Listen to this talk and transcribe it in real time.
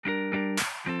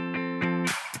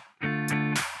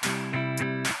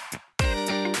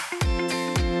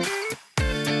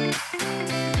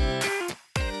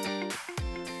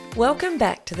Welcome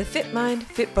back to the Fit Mind,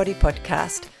 Fit Body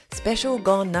podcast, special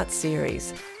Gone Nuts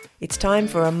series. It's time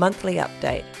for a monthly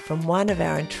update from one of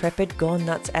our intrepid Gone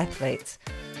Nuts athletes.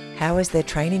 How has their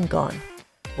training gone?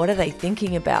 What are they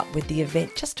thinking about with the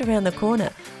event just around the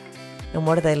corner? And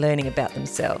what are they learning about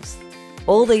themselves?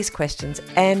 All these questions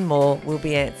and more will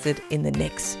be answered in the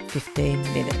next 15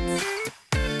 minutes.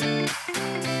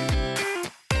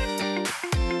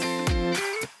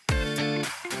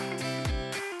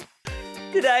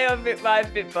 Today on Fit Mind,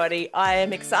 Fit Body, I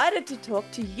am excited to talk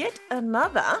to yet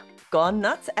another Gone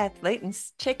Nuts athlete and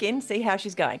check in, see how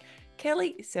she's going.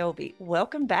 Kelly Selby,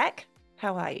 welcome back.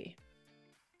 How are you?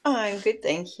 I'm good,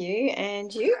 thank you.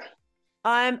 And you?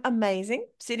 I'm amazing,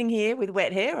 sitting here with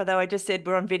wet hair, although I just said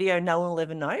we're on video, no one will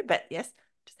ever know. But yes,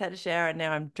 just had a shower and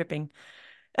now I'm dripping.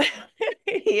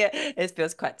 Yeah, it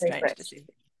feels quite strange to Refresh. see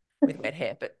with wet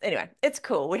hair. But anyway, it's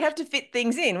cool. We have to fit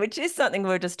things in, which is something we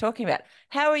were just talking about.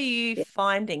 How are you Yeah.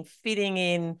 finding fitting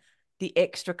in the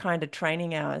extra kind of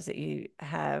training hours that you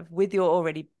have with your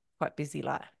already quite busy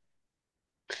life?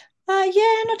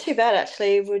 Yeah, not too bad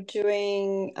actually.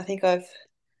 I think I've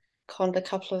conned a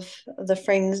couple of the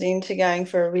friends into going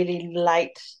for a really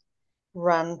late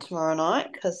run tomorrow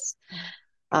night because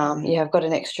yeah, I've got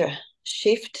an extra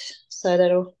shift, so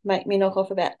that'll make me knock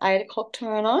off about 8 o'clock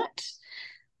tomorrow night.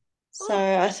 So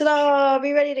Oh, I said, oh, I'll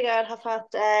be ready to go at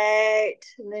 8:30,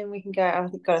 and then we can go.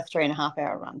 I've got a 3.5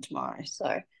 hour run tomorrow.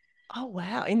 So oh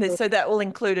wow. So that will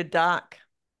include a dark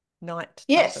night type of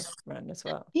yes. run as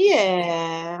well.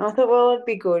 Yeah, I thought, well, it'd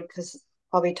be good because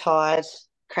I'll be tired,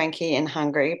 cranky, and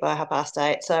hungry by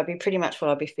 8:30. So it'd be pretty much what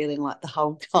I'll be feeling like the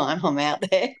whole time I'm out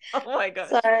there. Oh my So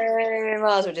gosh. might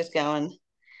as well just go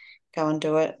and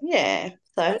do it. Yeah, so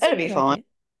That's a it'll be good fine. idea.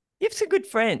 You have some good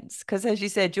friends because, as you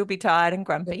said, you'll be tired and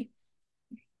grumpy.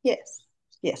 Yes,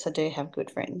 yes, I do have good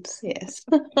friends. Yes,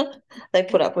 they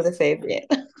put up with a fair bit.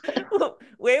 Well,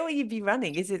 where will you be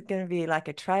running? Is it going to be like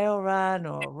a trail run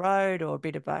or a road or a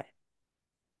bit of both?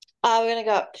 We're going to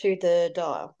go up to the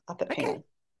dial up at Okay. Penal.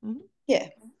 Mhm. Yeah,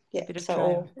 A yeah. bit of So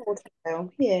trail. all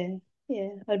trail. Yeah, yeah.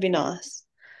 That'd be nice.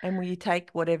 And will you take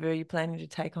whatever you're planning to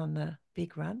take on the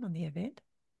big run on the event?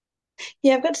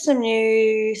 Yeah, I've got some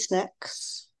new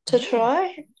snacks to Oh,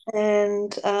 try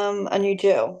and a new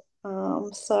gel.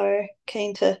 So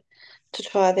keen to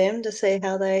try them to see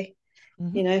how they,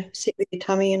 hmm. sit with your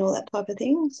tummy and all that type of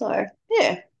thing. So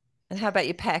yeah. And how about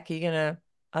your pack? Are you gonna?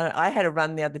 I had a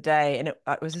run the other day, and it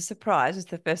was a surprise.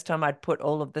 It's the first time I'd put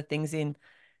all of the things in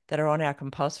that are on our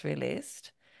compulsory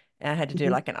list, and I had to do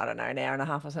Mhm. like I don't know, an hour and a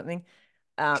half or something.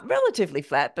 Relatively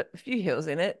flat, but a few hills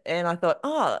in it. And I thought,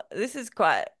 oh, this is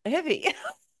quite heavy.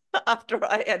 After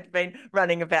I had been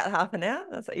running about half an hour,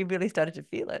 that's like you really started to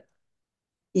feel it.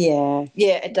 Yeah,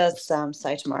 yeah, it does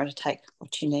say tomorrow to take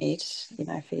what you need,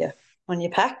 for your on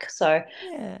your pack. So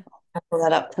Yeah, I'll pull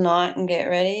that up tonight and get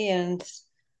ready and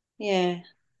yeah,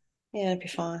 yeah, it'll be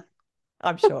fine.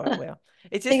 I'm sure it will.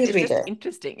 Things It's we just do.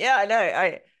 interesting. Yeah, I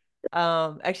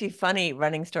know. Actually funny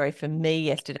running story for me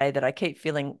yesterday that I keep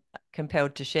feeling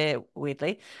compelled to share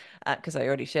weirdly, because I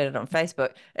already shared it on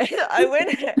Facebook.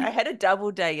 I had a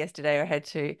double day yesterday. I had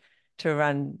to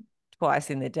run twice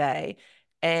in the day,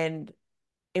 and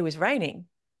it was raining,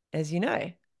 as you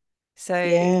know. So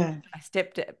Yeah. I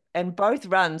stepped it, and both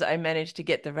runs I managed to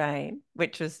get the rain,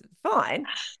 which was fine.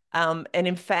 And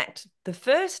in fact, the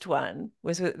first one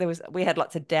was we had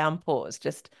lots of downpours.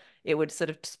 Just it would sort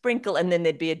of sprinkle, and then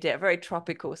there'd be a very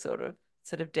tropical sort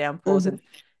of downpours. Mhm. And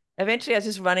eventually, I was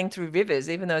just running through rivers,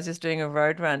 even though I was just doing a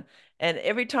road run. And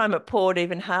every time it poured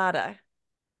even harder,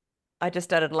 I just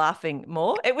started laughing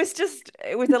more. It was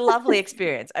a lovely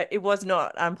experience. It was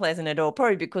not unpleasant at all,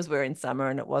 probably because we're in summer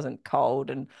and it wasn't cold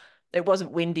and it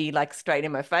wasn't windy, like straight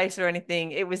in my face or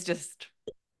anything. It was just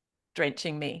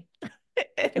drenching me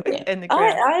Yeah. in the I,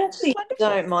 ground. I It was actually wonderful.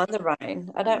 don't mind the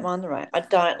rain. I don't mind the rain. I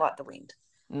don't like the wind.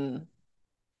 Mm.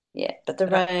 Yeah, but the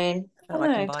But rain, I I don't don't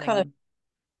like know, it's combining them.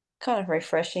 kind of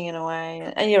refreshing in a way.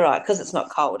 And you're right, because it's not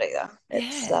cold either.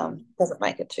 It's Yeah. doesn't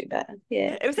make it too bad.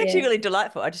 Yeah, Yeah, it was actually yeah. really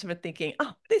delightful. I just remember thinking,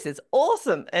 oh, this is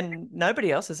awesome. And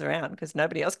nobody else is around because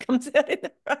nobody else comes out in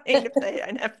the rain if they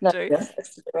don't have No, to. yes,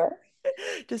 let's do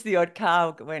it. Just the odd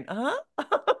car went, huh?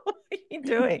 What are you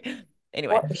doing?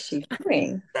 Anyway, What is she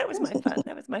doing? that was my fun.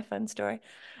 That was my fun story.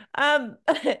 Um,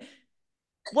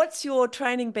 what's your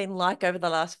training been like over the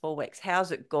last 4 weeks?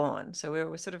 How's it gone? So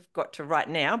we sort of got to right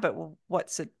now, but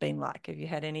what's it been like? Have you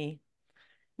had any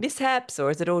mishaps or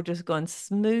has it all just gone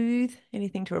smooth?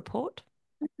 Anything to report?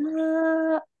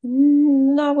 No,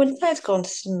 I wouldn't say it's gone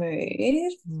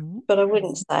smooth, Mm. but I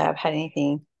wouldn't say I've had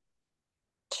anything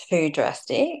too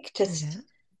drastic. Yeah.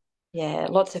 yeah,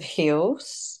 lots of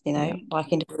hills, Yeah.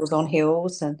 like intervals on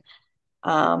hills, and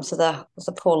so the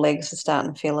poor legs are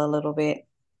starting to feel a little bit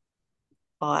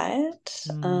tired.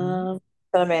 Mm,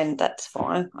 But I mean, that's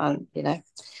fine.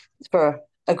 It's for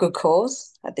a good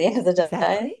cause at the end of the day.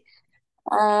 exactly.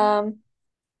 Um,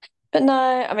 but no,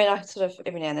 I mean, I sort of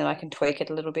every now and then I can tweak it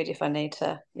a little bit if I need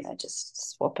to,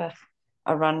 just swap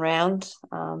a run round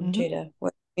Hmm. due to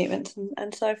work commitments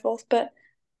and so forth. But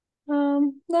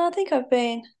no, I think I've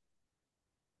been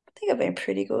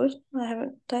pretty good.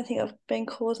 Don't think I've been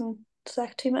causing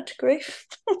Zach too much grief.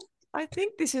 I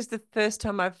think this is the first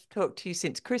time I've talked to you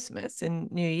since Christmas and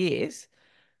New Year's.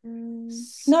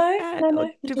 No, no, Or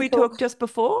no. We did did we talk talk just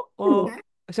before? Or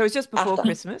so it was just before after.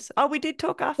 Christmas. Oh, we did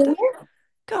talk after? Yeah,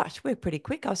 Gosh, we're pretty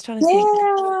quick. I was trying to think.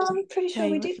 I'm pretty sure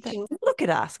we Day, did, that, didn't we? look at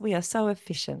us. We are so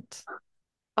efficient.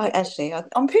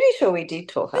 I'm pretty sure we did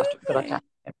talk I after, but I don't know.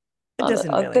 can't It remember.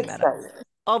 doesn't I really bet matter. so.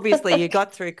 Obviously, you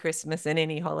got through Christmas and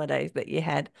any holidays that you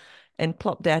had and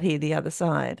plopped out here the other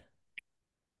side.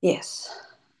 Yes.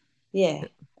 Yeah.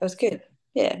 It was good.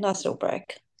 Yeah, nice little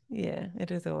break. Yeah,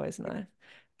 it is always nice.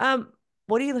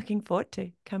 What are you looking forward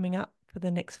to coming up for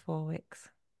the next 4 weeks?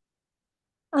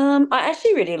 I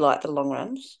actually really like the long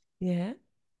runs. Yeah.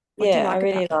 What do you Yeah, I like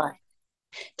really about them? like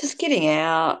just getting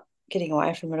out, getting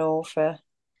away from it all for,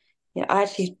 I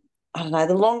don't know,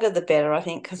 the longer the better, I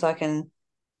think, because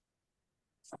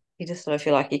you just sort of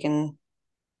feel like you can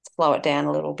slow it down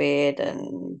a little bit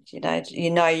and, you're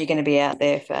going to be out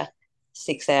there for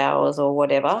 6 hours or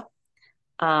whatever.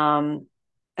 Um,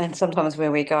 and sometimes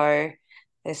where we go,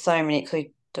 there's so many, because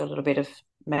we do a little bit of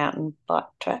mountain bike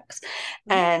tracks.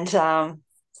 Mhm. And so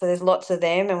there's lots of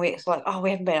them. And it's like, oh,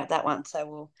 we haven't been up that one. So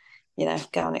we'll,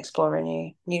 go and explore a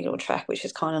new little track, which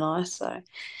is kind of nice. So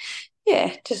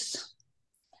yeah,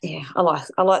 yeah, I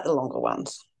like the longer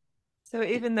ones. So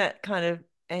even that kind of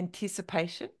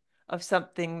anticipation of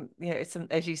something,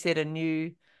 as you said, a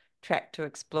new track to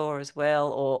explore as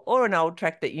well, or an old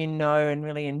track that you know and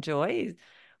really enjoy.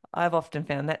 I've often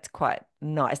found that's quite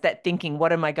nice. That thinking,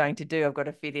 what am I going to do? I've got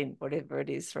to fit in whatever it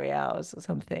is, 3 hours or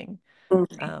something.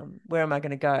 Mm. Where am I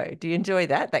going to go? Do you enjoy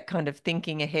that? That kind of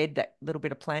thinking ahead, that little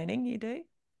bit of planning you do?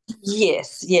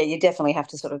 Yes, yeah, you definitely have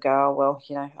to sort of go, oh, well,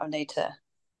 I'm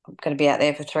going to be out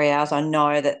there for 3 hours. I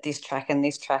know that this track and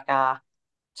this track are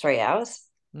 3 hours.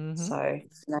 Hmm. So,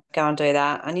 go and do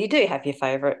that. And you do have your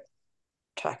favourite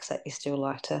tracks that you still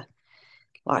like to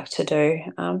do.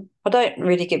 I don't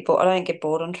really get bored. I don't get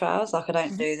bored on trails. Like I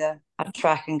don't Hmm. do a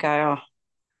track and go, oh,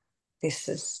 this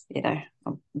is,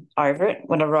 I'm over it.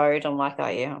 When a road, I'm like, oh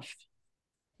yeah,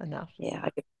 Enough. yeah,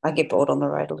 I get bored on the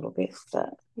road a little bit. But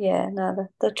yeah, no,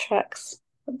 the tracks,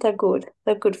 they're good.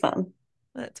 They're good fun.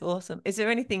 That's awesome. Is there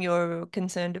anything you're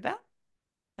concerned about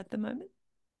at the moment?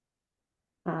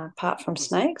 Apart from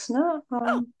snakes, no,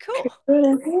 Oh, cool. pretty good.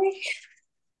 I think.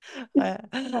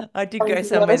 I did I'm go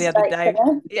not a somewhere the other snake day.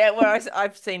 fan. Yeah, where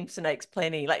I've seen snakes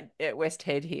plenty, like at West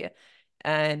Head here.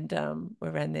 And we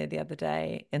ran there the other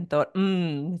day and thought,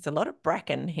 there's a lot of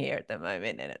bracken here at the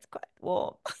moment and it's quite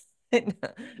warm.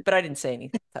 But I didn't see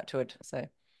any touch wood, so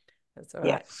that's all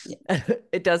Yeah, right. yeah.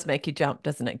 It does make you jump,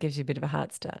 doesn't it? Gives you a bit of a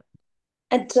heart start.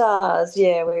 It does.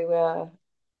 Yeah, we were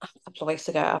a couple of weeks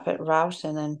ago up at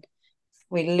Rowton and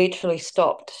we literally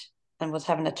stopped and was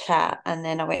having a chat. And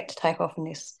then I went to take off and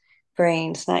this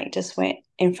green snake just went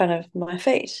in front of my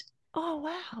feet. Oh,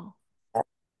 wow.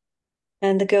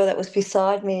 And the girl that was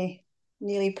beside me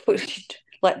nearly pushed,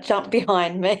 like jumped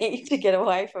behind me to get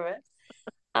away from it.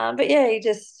 But yeah, he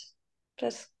just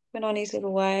went on his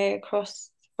little way across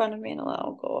the front of me and I'm like,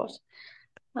 oh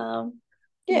God.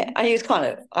 Yeah, and he was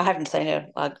I haven't seen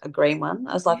a green one.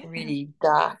 I was like Yeah. really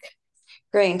dark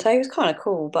green. So he was kind of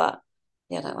cool, but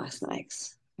yeah, I don't like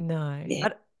snakes. No, Yeah,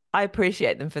 I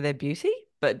appreciate them for their beauty,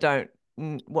 but don't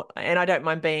and I don't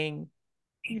mind being,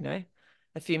 you know,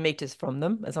 a few meters from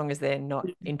them as long as they're not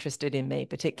interested in me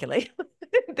particularly.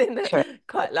 Then true. they're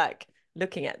quite like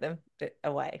looking at them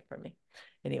away from me.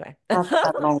 Anyway, I've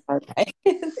come a long way.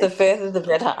 The further the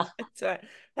better. it's all right.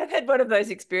 I've had one of those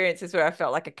experiences where I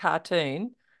felt like a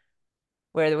cartoon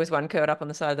where there was one curled up on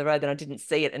the side of the road, then I didn't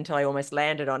see it until I almost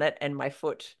landed on it, and my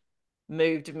foot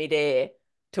moved midair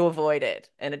to avoid it.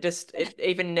 And it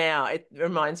even now, it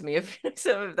reminds me of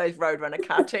some of those Roadrunner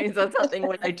cartoons or something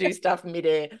where they do stuff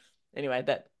midair. Anyway,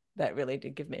 that really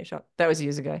did give me a shock. That was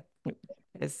years ago.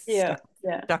 It's Yeah,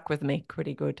 yeah. stuck with me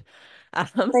pretty good.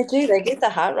 Um, They do. They get the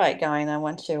heart rate going though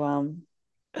once you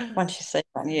see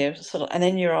one, you sort of and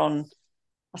then you're on,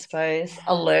 I suppose,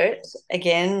 alert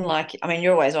again. Like I mean,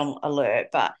 you're always on alert,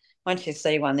 but once you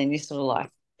see one, then you sort of like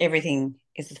everything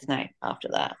is a snake after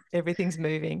that. everything's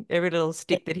moving. Every little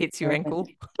stick that hits your ankle.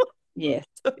 yeah.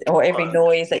 So Or come every on.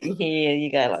 noise that you hear,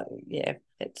 you go like, yeah,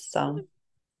 it's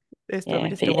There's probably yeah.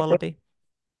 just But a yeah, wallaby.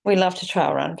 we love to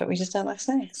trail run, but we just don't like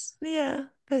snakes. Yeah,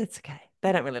 but it's okay.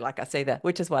 They don't really like us either,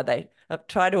 which is why they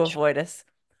try to avoid us,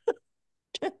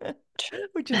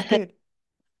 which is good.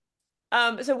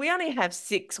 So we only have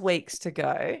 6 weeks to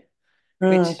go,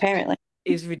 which Apparently.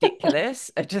 is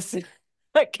ridiculous. I just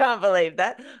I can't believe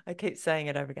that. I keep saying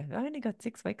it over again. I only got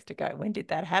 6 weeks to go. When did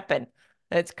that happen?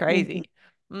 That's Mhm. crazy.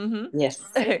 Mm-hmm. Yes.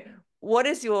 So what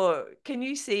is can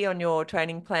you see on your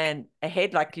training plan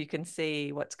ahead? Like you can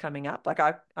see what's coming up? Like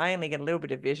I only get a little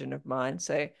bit of vision of mine.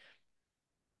 So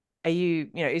are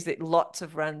is it lots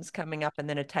of runs coming up and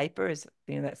then a taper?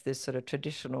 That's this sort of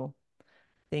traditional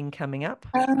thing coming up?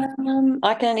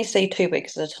 I can only see 2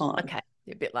 weeks at a time. Okay.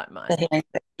 A bit like mine. The healing.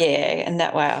 Yeah, and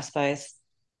that way I suppose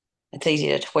it's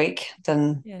easier to tweak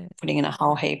than Yeah. putting in a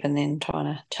whole heap and then trying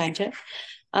to change it.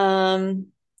 Um,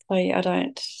 so yeah,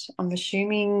 I'm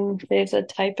assuming there's a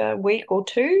taper week or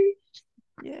two.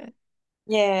 Yeah.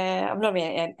 Yeah, I've not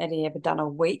been any ever done a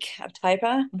week of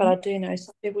taper, but Hmm. I do know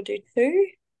some people do two.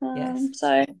 Yes.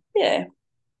 So yeah,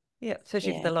 Yeah.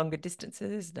 Especially for yeah, the longer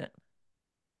distances, isn't it?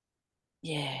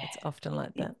 yeah, It's often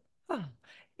like yeah. that. Oh,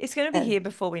 it's going to be And, here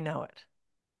before we know it.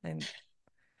 And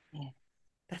yeah.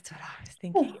 that's what I was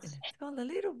thinking. And it's all a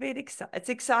little bit exciting. It's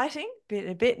exciting, but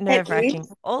a bit It is. nerve-wracking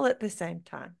all at the same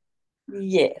time.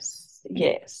 Yes,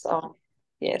 Yeah. yes. Oh,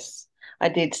 yes. I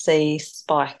did see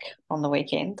Spike on the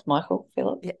weekend, Michael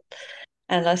Phillips. Yeah.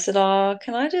 And I said, oh,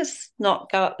 can I just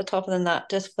not go up the top of the nut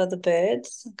just for the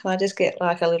birds? Can I just get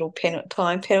like a little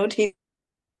time penalty?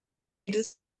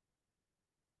 Just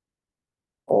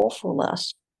awful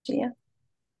last year.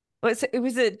 Was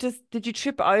it just, did you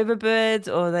trip over birds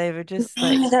or they were just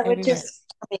like No, they were everywhere? just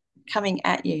coming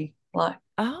at you, like,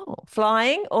 Oh,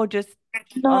 flying or just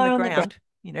no, on the on the ground. ground?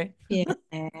 Yeah.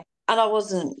 And I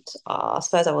wasn't, I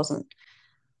suppose I wasn't,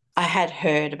 I had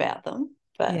heard about them,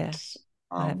 Yeah, but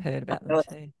I have heard there about them was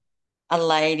too. a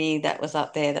lady that was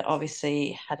up there that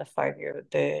obviously had a phobia of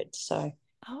birds. So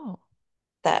Oh,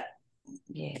 that,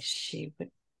 yeah, she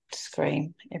would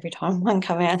scream every time one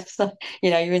come out. So,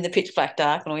 you're in the pitch black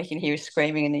dark and all you can hear is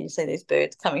screaming and then you see these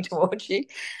birds coming towards you.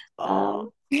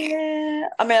 oh, Yeah,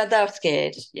 I mean, they were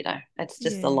scared, it's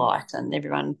just the yeah. light and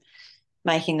everyone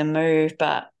making them move,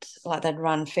 but like they'd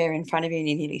run fair in front of you and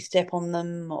you nearly step on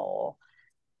them, or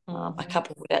a Hmm.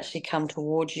 couple would actually come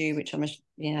towards you, which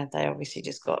they obviously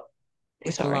just got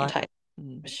With the light. disorientated,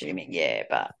 Mm. assuming, yeah,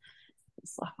 but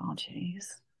it's like, oh,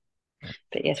 geez.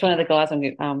 But yes, one of the guys I'm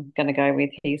going to go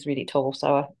with, he's really tall,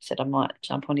 so I said I might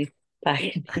jump on his back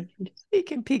and he can just He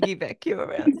can piggyback you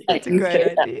around. That's take a you great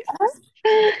through that. idea.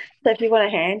 So if you want a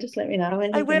hand, just let me know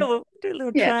and I he can, will do a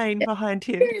little yeah. train behind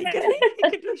him. He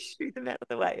can just shoot them out of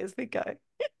the way as we go.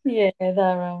 Yeah,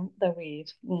 they're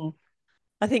weird.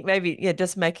 I think maybe, yeah,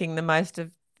 just making the most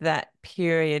of that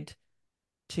period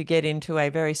to get into a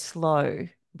very slow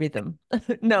rhythm,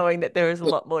 knowing that there is a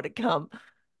lot more to come.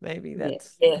 Maybe Yeah,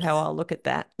 that's how yes. I'll look at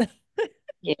that.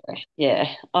 Yeah,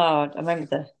 yeah. Oh, I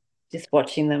remember just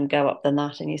watching them go up the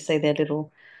nut and you see their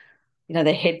little,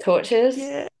 their head torches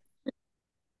Yeah.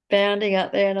 bounding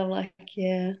up there and I'm like,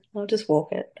 yeah, I'll just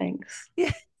walk it. Thanks.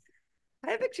 Yeah.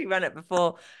 I have actually run it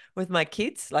before with my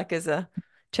kids, like as a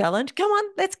challenge. Come on,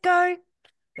 let's go.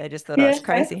 They just thought I was Yeah.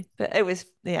 crazy, but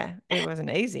yeah, it wasn't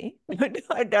easy.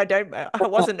 I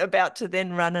wasn't about to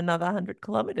then run another 100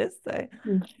 kilometers. So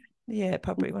yeah,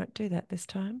 probably won't do that this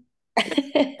time.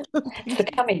 For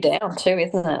coming down too,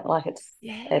 isn't it? Like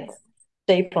Yeah, it's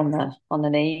deep on the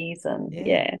knees and yeah.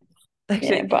 yeah, yeah,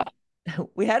 Actually, but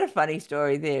we had a funny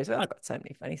story there as well. I got so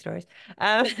many funny stories.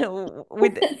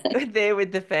 With there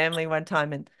with the family one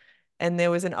time, and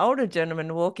there was an older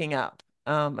gentleman walking up.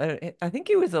 I think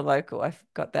he was a local. I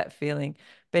got that feeling,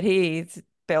 but his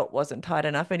belt wasn't tight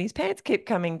enough, and his pants kept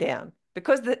coming down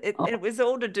because it oh, was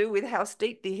all to do with how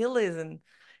steep the hill is, and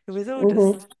it was all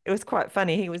mhm. just. It was quite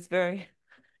funny. He was very,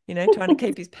 trying to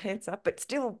keep his pants up, but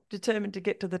still determined to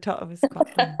get to the top. It was quite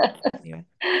funny. Anyway,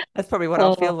 that's probably what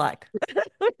I'll Oh, feel like.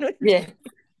 yeah,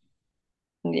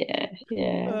 yeah,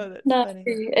 yeah. Oh, that's No, funny.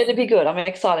 it'd be good. I'm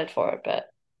excited for it, but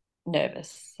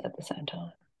nervous at the same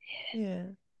time. Yeah.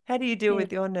 How do you deal Yeah.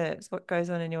 with your nerves? What goes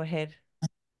on in your head?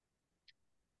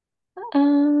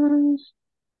 Um,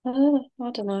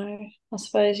 I don't know. I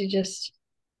suppose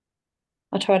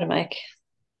I try to make,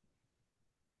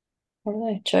 I don't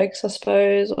know, jokes, I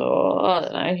suppose, or I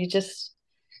don't know. You just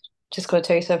got to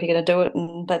tell yourself you're going to do it,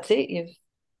 and that's it. You've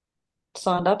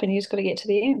signed up, and you just got to get to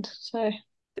the end. So,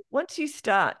 Once you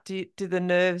start, do the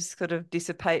nerves sort of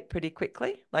dissipate pretty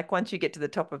quickly? Like once you get to the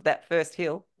top of that first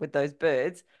hill with those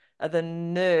birds, are the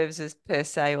nerves as per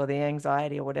se or the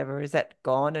anxiety or whatever, is that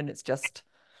gone and it's just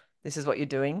this is what you're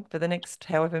doing for the next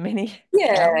however many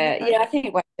hours a Yeah, day? yeah. I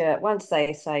think once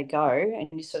they say go and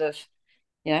you sort of,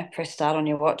 press start on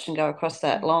your watch and go across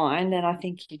that Mm, line, then I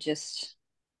think you're just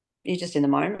in the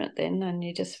moment then, and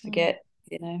you just mm. forget,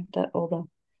 that all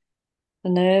the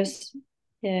nerves.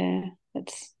 Yeah,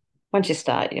 it's once you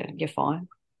start, you're fine.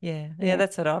 Yeah, yeah, Yeah.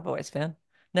 that's what I've always found.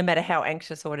 No matter how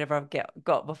anxious or whatever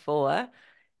got before,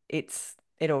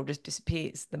 it all just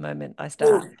disappears the moment I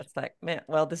start. Ooh, It's like, man,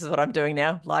 well, this is what I'm doing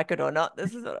now, like it or not.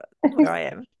 This is where I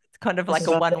am. It's kind of this like is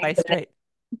a what I'm doing one-way for the street.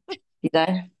 you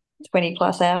know 20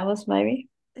 plus hours maybe.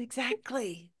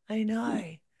 Exactly. I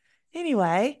know.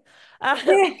 Anyway,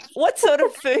 Yeah. what sort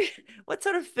of food? What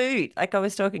sort of food? Like I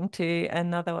was talking to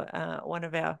another one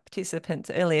of our participants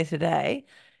earlier today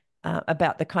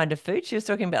about the kind of food. She was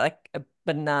talking about like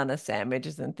banana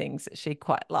sandwiches and things that she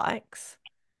quite likes.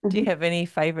 Do you Mhm. have any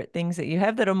favorite things that you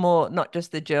have that are more not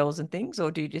just the gels and things,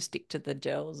 or do you just stick to the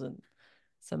gels and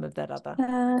some of that other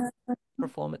Uh,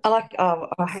 performance I food? like I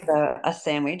have a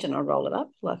sandwich and I roll it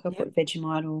up. Like I Yep. put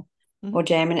Vegemite Hmm. or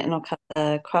jam in it and I'll cut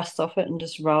the crust off it and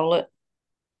just roll it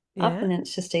up Yeah. and then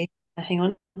it's just easy to hang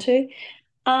on to.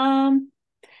 Um,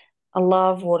 I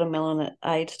love watermelon at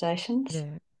aid stations.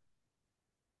 Yeah.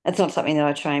 It's not something that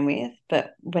I train with,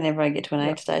 but whenever I get to an aid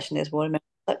Yep. station, there's watermelon.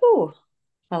 Like, oh,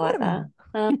 I like that.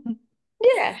 Watermelon.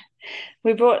 Yeah,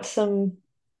 we brought some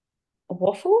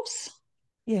waffles.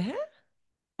 Yeah.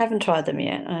 Haven't tried them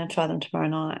yet. I'm gonna try them tomorrow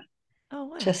night. Oh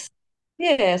wow. Just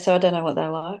yeah, so I don't know what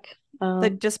they're like. So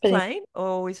just But plain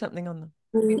or with something on them?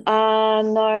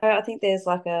 no, I think there's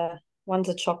like one's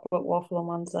a chocolate waffle and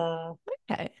one's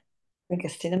Okay. I think a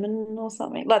cinnamon or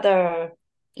something. Like they're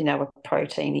a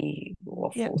proteiny Yep.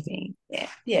 waffle thing. Yeah,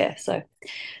 yeah. So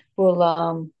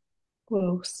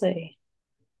we'll see.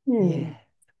 Hmm. Yeah.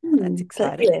 That's But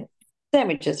exciting. yeah,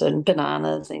 sandwiches and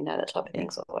bananas, that type of Yeah.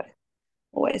 thing's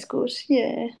always good.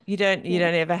 Yeah, You yeah.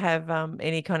 don't ever have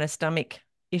any kind of stomach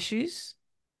issues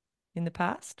in the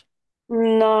past?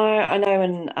 No, I know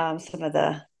when I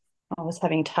was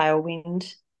having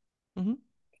tailwind Hmm.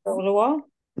 for a little while.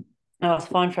 I was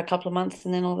fine for a couple of months,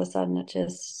 and then all of a sudden it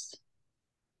just,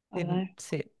 I don't Didn't know.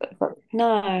 sit.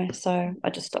 No, so I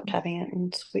just stopped having it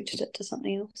and switched it to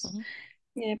something else. Hmm.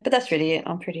 Yeah, but that's really it.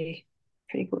 I'm pretty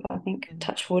good, I think. Mm.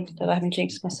 Touch wood that I haven't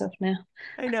jinxed myself now.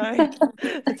 I know.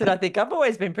 That's what I think. I've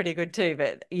always been pretty good too,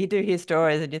 but you do hear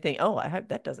stories and you think, oh, I hope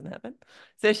that doesn't happen.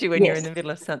 Especially when you're in Yes. the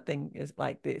middle of something is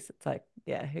like this. It's like,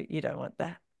 yeah, you don't want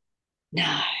that.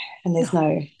 No, and there's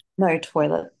No, no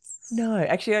toilets. no.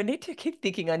 Actually, I need to keep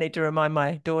thinking I need to remind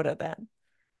my daughter that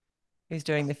who's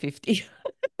doing the 50.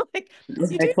 Like,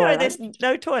 There's you no do know there's toilet.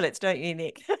 no toilets, don't you,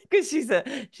 Nick? Because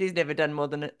she's never done more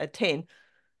than a 10.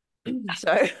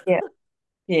 So Yeah.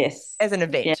 Yes. as an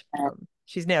Yeah. event,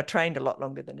 she's now trained a lot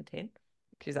longer than a 10.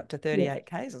 She's up to Yeah. 38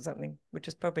 Ks or something, which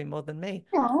is probably more than me.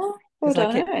 Oh, well Because I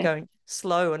done, kept eh? going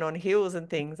slow and on hills and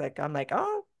things. Like I'm like,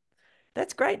 oh,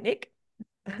 that's great, Nick.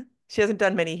 She hasn't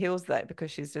done many hills though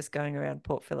because she's just going around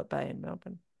Port Phillip Bay in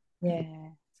Melbourne. Yeah.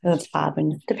 So That's hard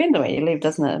when depends on where you live,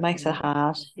 doesn't it? It makes it mm,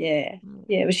 hard. Yeah. mm,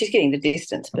 Yeah. But she's getting the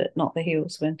distance, but not the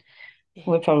hills when yeah,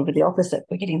 we're probably the opposite.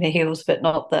 We're getting the hills, but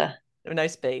not the no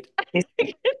speed,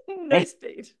 distance. no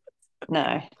speed.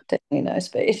 No, definitely no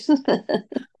speed.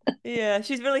 Yeah,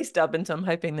 she's really stubborn, so I'm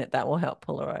hoping that that will help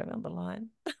pull her over the line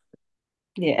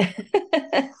Yeah.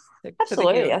 for the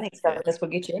Absolutely. hills. I think Yeah, stubbornness will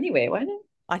get you anywhere, won't it?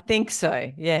 I think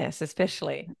so. Yes,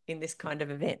 especially in this kind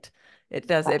of event, it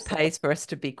does. It Absolutely. pays for us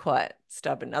to be quite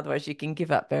stubborn. Otherwise, you can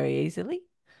give up very easily.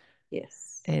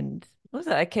 Yes. And what was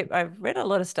it? I've read a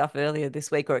lot of stuff earlier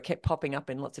this week, or it kept popping up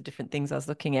in lots of different things I was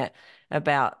looking at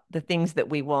about the things that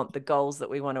we want, the goals that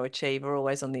we want to achieve are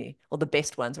always or the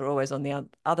best ones are always on the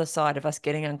other side of us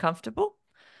getting uncomfortable,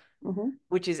 Hmm.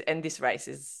 which is, and this race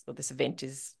is, or this event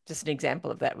is just an example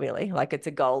of that, really. Like it's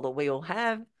a goal that we all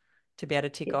have to be able to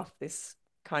tick Yeah. off this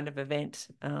kind of event.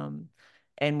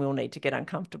 And we'll need to get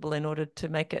uncomfortable in order to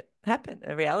make it happen,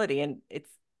 a reality. And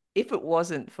if it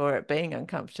wasn't for it being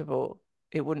uncomfortable,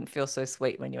 it wouldn't feel so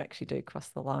sweet when you actually do cross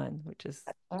the line, which is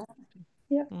Right.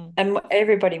 Yeah. mm, And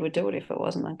everybody would do it if it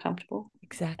wasn't uncomfortable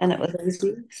and it was exactly.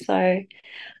 easy. So,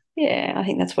 yeah, I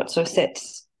think that's what sort of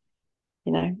sets,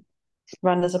 you know,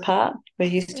 runners apart. We're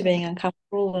used to Yeah. being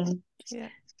uncomfortable and, Yeah.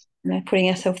 putting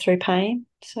ourselves through pain.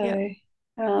 Yeah.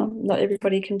 So, not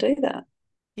everybody can do that.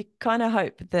 You kind of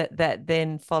hope that that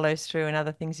then follows through in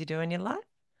other things you do in your life.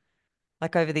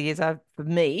 Like over the years, for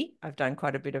me, I've done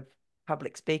quite a bit of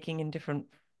public speaking in different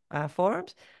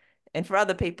forums. And for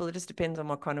other people, it just depends on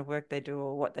what kind of work they do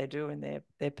or what they do in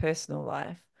their personal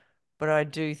life. But I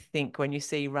do think when you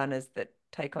see runners that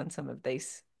take on some of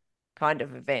these kind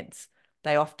of events,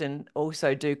 they often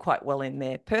also do quite well in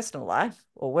their personal life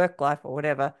or work life or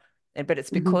whatever. But it's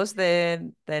because they're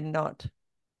not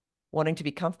wanting to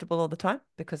be comfortable all the time,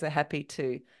 because they're happy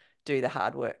to do the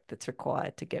hard work that's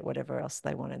required to get whatever else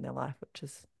they want in their life, which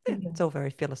is, it's all very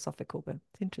philosophical, but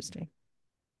it's interesting.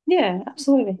 Yeah,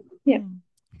 absolutely. Yeah.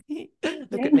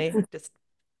 Look at me, just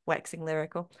waxing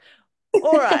lyrical.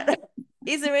 All right.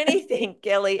 Is there anything,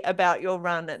 Kelly, about your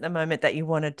run at the moment that you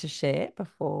wanted to share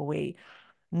before we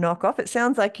knock off? It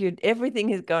sounds like everything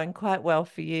is going quite well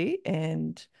for you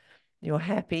and you're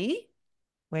happy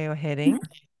where you're heading.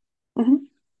 Mm-hmm.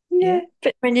 Yeah. Yeah.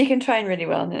 But when you can train really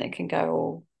well, and then it can go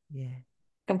all Yeah.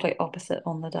 complete opposite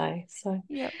on the day. So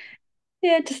Yep.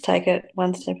 yeah, just take it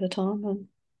one step at a time and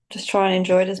just try and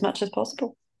enjoy it as much as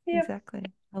possible. Yeah. Exactly.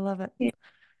 I love it. Yeah.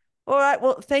 All right.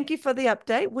 Well, thank you for the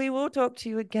update. We will talk to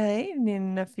you again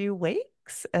in a few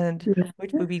weeks, and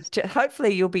which will be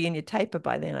hopefully you'll be in your taper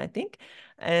by then, I think,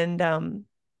 and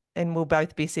we'll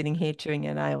both be sitting here chewing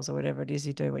your nails or whatever it is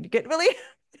you do when you get really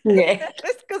Yeah.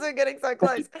 just because we're getting so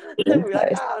close. And we're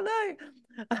like, oh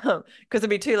no, because it'll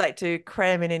be too late to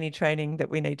cram in any training that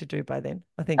we need to do by then.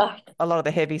 I think Oh, a lot of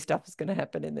the heavy stuff is going to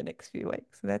happen in the next few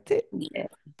weeks. So that's it. yeah.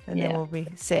 And then Yeah. we'll be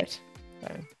set. So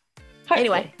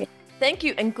anyway, Hopefully. Yeah. thank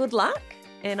you and good luck.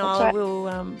 And That's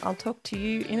right. I'll talk to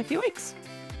you in a few weeks.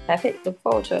 Perfect. Look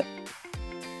forward to it.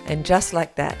 And just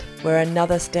like that, we're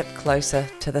another step closer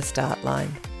to the start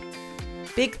line.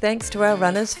 Big thanks to our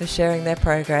runners for sharing their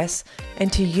progress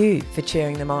and to you for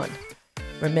cheering them on.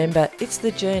 Remember, it's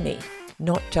the journey,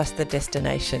 not just the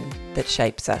destination, that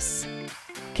shapes us.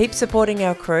 Keep supporting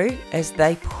our crew as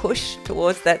they push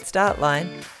towards that start line.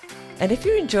 And if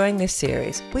you're enjoying this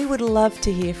series, we would love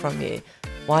to hear from you.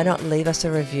 Why not leave us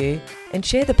a review and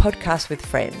share the podcast with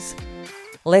friends?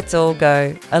 Let's all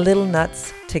go a little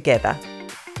nuts together.